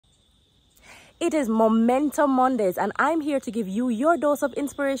It is Momentum Mondays, and I'm here to give you your dose of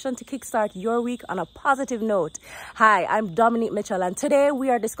inspiration to kickstart your week on a positive note. Hi, I'm Dominique Mitchell, and today we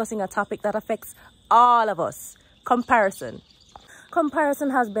are discussing a topic that affects all of us: comparison.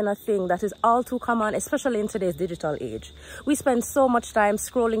 Comparison has been a thing that is all too common, especially in today's digital age. We spend so much time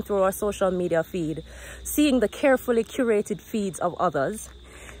scrolling through our social media feed, seeing the carefully curated feeds of others.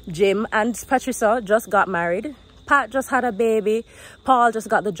 Jim and Patricia just got married. Pat just had a baby. Paul just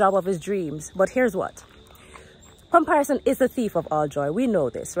got the job of his dreams. But here's what. Comparison is the thief of all joy. We know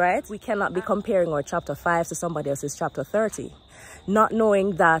this, right? We cannot be comparing our chapter 5 to somebody else's chapter 30. Not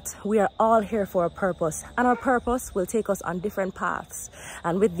knowing that we are all here for a purpose, and our purpose will take us on different paths.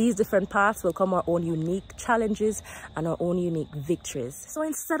 And with these different paths will come our own unique challenges and our own unique victories. So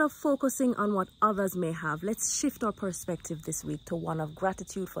instead of focusing on what others may have, let's shift our perspective this week to one of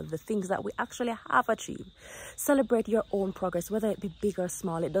gratitude for the things that we actually have achieved. Celebrate your own progress, whether it be big or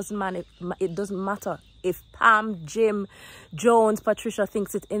small. It doesn't matter if Pam, Jim, Jones, Patricia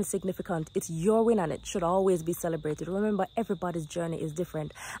thinks it's insignificant. It's your win and it should always be celebrated. Remember, everybody's journey is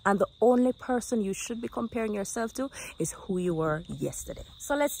different, and the only person you should be comparing yourself to is who you were yesterday.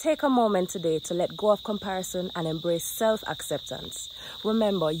 So let's take a moment today to let go of comparison and embrace self-acceptance.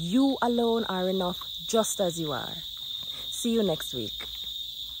 Remember, you alone are enough just as you are. See you next week.